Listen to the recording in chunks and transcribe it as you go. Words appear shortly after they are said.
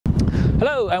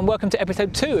Hello and welcome to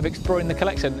episode 2 of Exploring the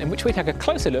Collection, in which we take a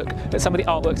closer look at some of the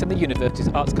artworks in the university's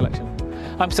arts collection.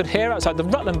 I'm stood here outside the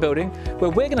Rutland building where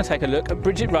we're going to take a look at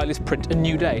Bridget Riley's print A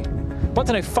New Day. Want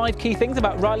to know 5 key things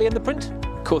about Riley and the print?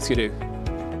 Of course you do.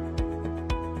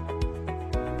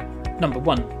 Number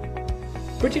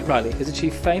 1. Bridget Riley has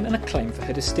achieved fame and acclaim for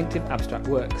her distinctive abstract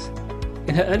works.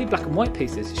 In her early black and white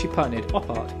pieces, she pioneered op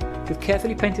art, with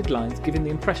carefully painted lines giving the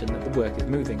impression that the work is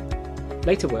moving.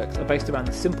 Later works are based around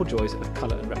the simple joys of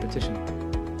colour and repetition.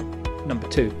 Number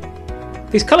 2.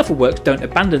 These colourful works don't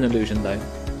abandon illusion though.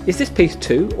 Is this piece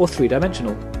 2 or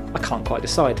 3-dimensional? I can't quite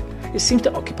decide. It seems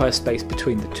to occupy a space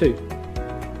between the two.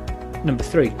 Number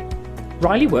 3.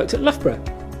 Riley worked at Loughborough.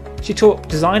 She taught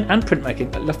design and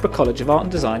printmaking at Loughborough College of Art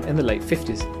and Design in the late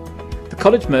 50s. The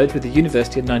college merged with the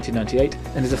university in 1998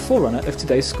 and is a forerunner of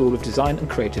today's School of Design and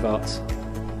Creative Arts.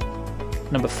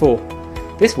 Number 4.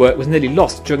 This work was nearly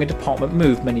lost during a department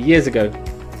move many years ago.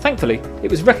 Thankfully,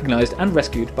 it was recognised and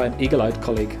rescued by an eagle-eyed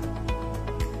colleague.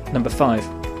 Number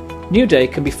 5. New Day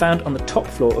can be found on the top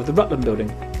floor of the Rutland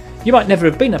building. You might never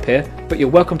have been up here, but you're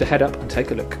welcome to head up and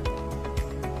take a look.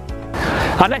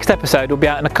 Our next episode will be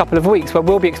out in a couple of weeks, where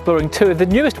we'll be exploring 2 of the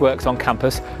newest works on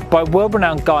campus by a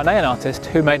world-renowned Ghanaian artist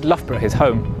who made Loughborough his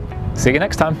home. See you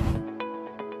next time.